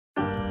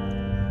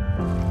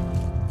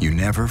You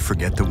never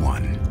forget the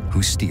one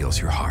who steals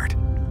your heart.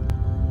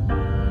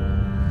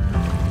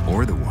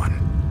 Or the one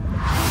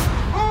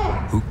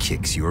who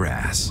kicks your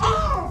ass.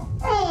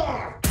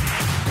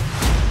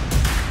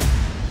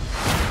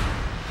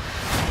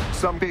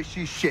 Some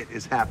fishy shit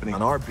is happening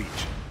on our beach.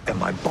 And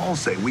my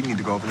balls say we need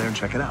to go over there and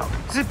check it out.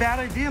 It's a bad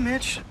idea,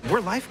 Mitch. We're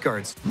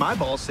lifeguards. My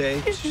balls say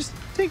you should just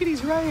take it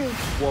easy, right?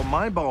 Well,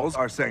 my balls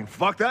are saying,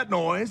 fuck that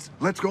noise.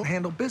 Let's go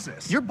handle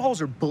business. Your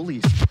balls are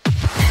bullies.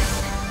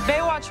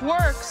 Baywatch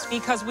works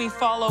because we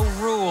follow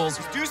rules.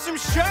 Do some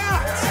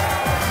shots!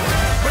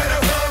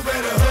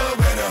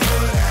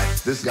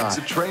 This guy's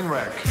a train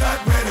wreck.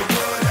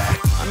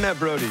 I met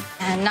Brody.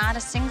 And not a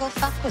single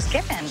fuck was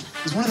given.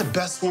 He's one of the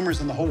best swimmers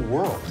in the whole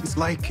world. It's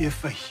like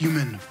if a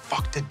human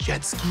fucked a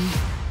jet ski,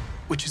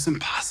 which is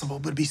impossible,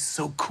 but it'd be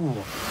so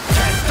cool.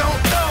 Cats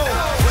don't know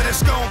what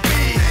it's gonna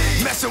be.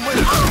 Messing with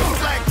a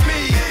like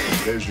me.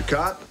 There's your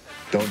cot.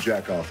 Don't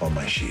jack off on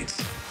my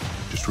sheets.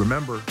 Just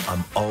remember,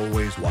 I'm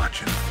always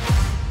watching.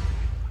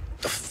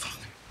 The fuck?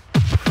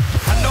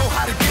 I know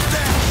how to get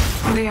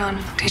down.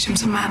 Leon, teach him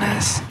some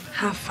manners.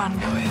 Have fun,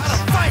 boys.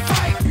 Fight.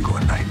 You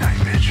going night-night,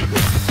 bitch.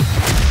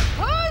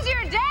 Who's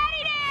your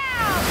daddy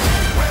now?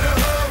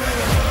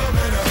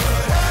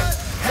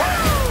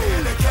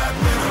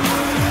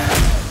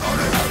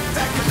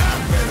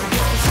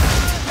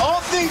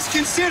 All things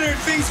considered,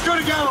 things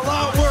could have gone a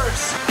lot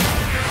worse.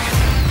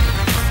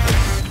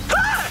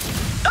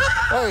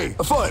 Hey,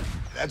 a foot.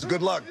 That's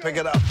good luck. Pick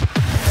it up.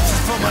 This is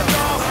for my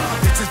dog.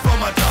 This is for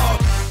my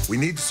dog. We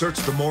need to search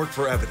the morgue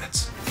for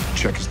evidence.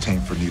 Check his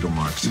taint for needle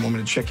marks. You want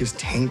me to check his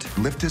taint?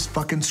 Lift his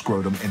fucking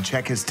scrotum and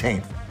check his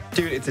taint.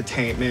 Dude, it's a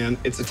taint, man.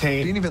 It's a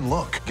taint. Didn't even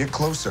look. Get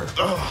closer.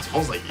 Ugh, it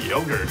smells like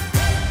yogurt.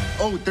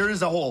 Oh, there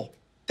is a hole.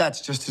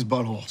 That's just his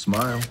butthole.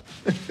 Smile.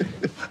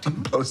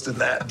 I'm posting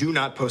that. Do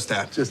not post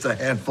that. Just a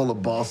handful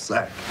of ball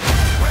sack.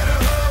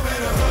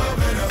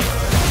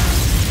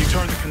 You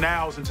turned the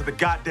canals into the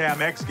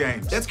goddamn X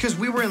Games. That's because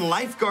we were in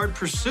lifeguard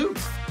pursuit.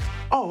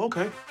 Oh,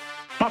 okay.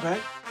 My bad.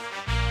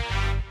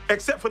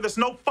 Except for there's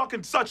no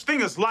fucking such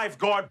thing as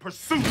lifeguard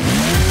pursuit.